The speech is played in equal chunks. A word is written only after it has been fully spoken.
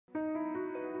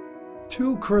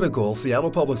Two critical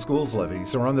Seattle Public Schools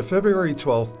levies are on the February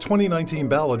 12, 2019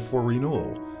 ballot for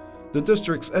renewal. The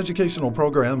district's Educational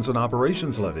Programs and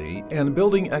Operations Levy and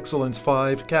Building Excellence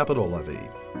 5 Capital Levy,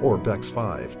 or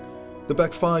BEXV. The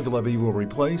BEXV levy will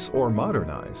replace or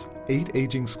modernize 8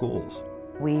 aging schools.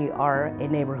 We are a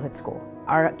neighborhood school.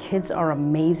 Our kids are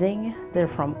amazing. They're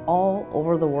from all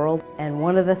over the world. And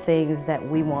one of the things that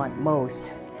we want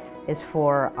most is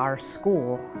for our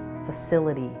school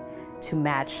facility to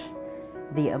match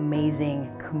the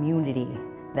amazing community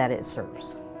that it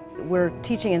serves. We're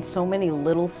teaching in so many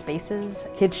little spaces.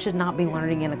 Kids should not be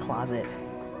learning in a closet.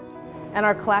 And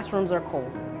our classrooms are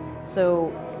cold.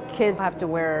 So kids have to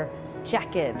wear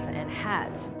jackets and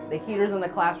hats. The heaters in the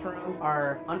classroom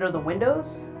are under the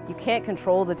windows. You can't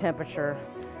control the temperature.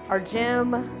 Our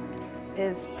gym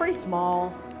is pretty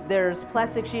small. There's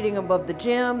plastic sheeting above the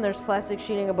gym. There's plastic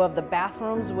sheeting above the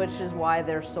bathrooms, which is why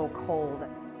they're so cold.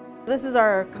 This is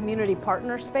our community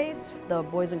partner space, the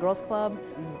Boys and Girls Club.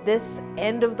 This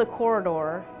end of the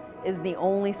corridor is the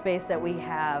only space that we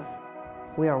have.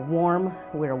 We are warm,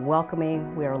 we are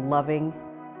welcoming, we are loving.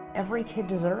 Every kid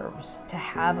deserves to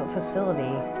have a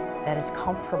facility that is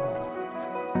comfortable.